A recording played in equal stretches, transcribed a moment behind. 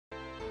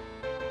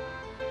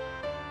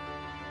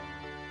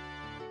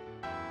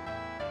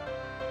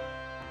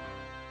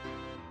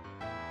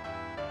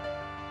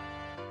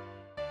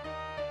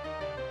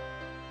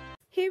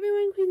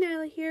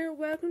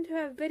welcome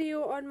to a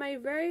video on my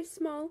very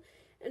small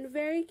and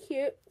very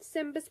cute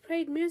Simbas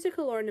Pride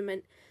musical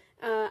ornament.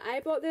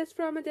 I bought this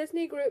from a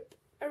Disney group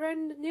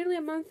around nearly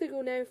a month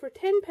ago now for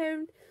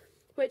 £10,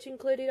 which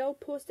included all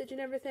postage and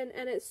everything,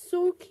 and it's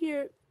so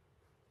cute.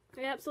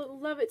 I absolutely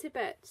love it to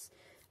bits.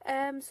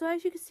 So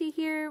as you can see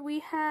here,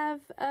 we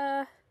have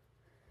adult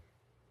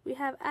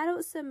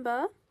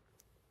Simba,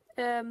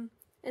 and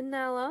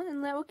Nala,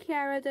 and little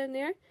Kiara down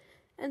there.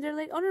 And they're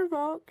like on a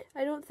rock.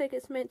 I don't think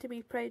it's meant to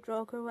be Pride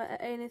Rock or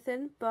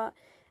anything, but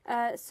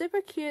super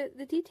cute.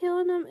 The detail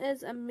on them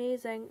is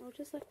amazing. I'll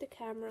just lift the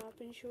camera up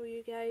and show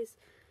you guys.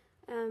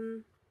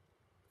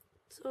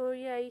 So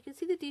yeah, you can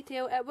see the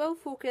detail. It will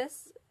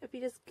focus if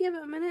you just give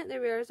it a minute.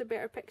 There's a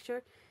better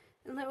picture.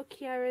 And little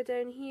Kiara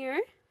down here.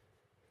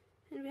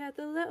 And we have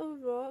the little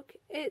rock.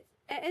 It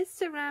is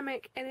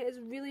ceramic and it is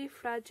really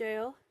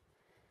fragile.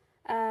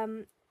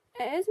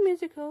 It is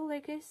musical,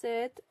 like I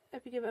said.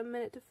 If you give it a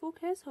minute to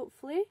focus,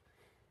 hopefully.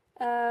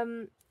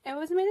 It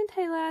was made in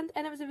Thailand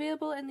and it was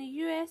available in the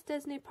US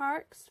Disney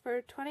parks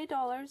for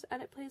 $20,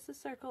 and it plays the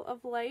Circle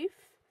of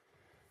Life.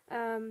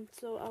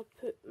 So I'll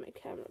put my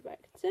camera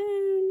back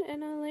down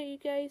and I'll let you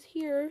guys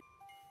hear.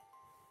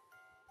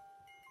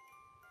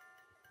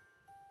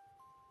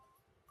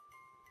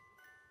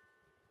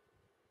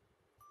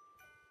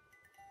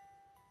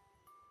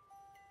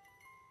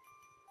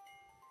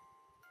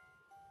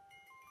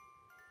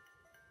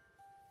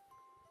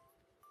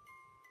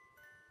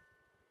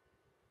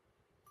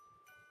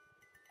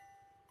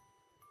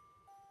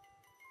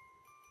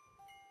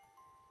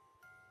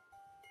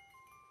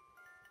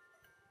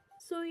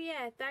 So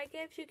yeah, that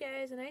gives you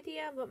guys an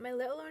idea of what my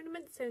little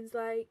ornament sounds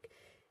like.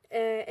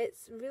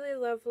 It's really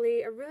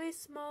lovely, a really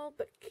small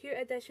but cute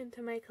addition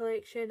to my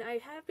collection. I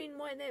have been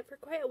wanting it for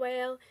quite a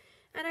while,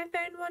 and I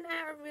found one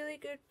at a really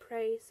good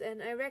price,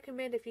 and I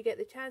recommend if you get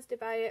the chance to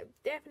buy it,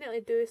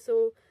 definitely do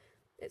so.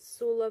 It's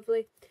so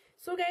lovely.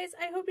 So guys,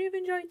 I hope you've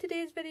enjoyed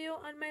today's video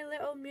on my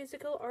little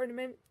musical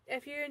ornament.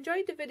 If you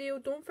enjoyed the video,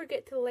 don't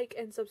forget to like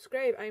and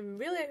subscribe. I'm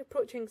really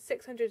approaching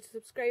 600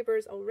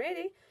 subscribers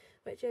already,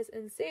 which is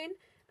insane.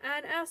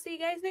 And I'll see you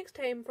guys next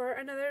time for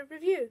another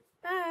review.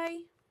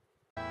 Bye!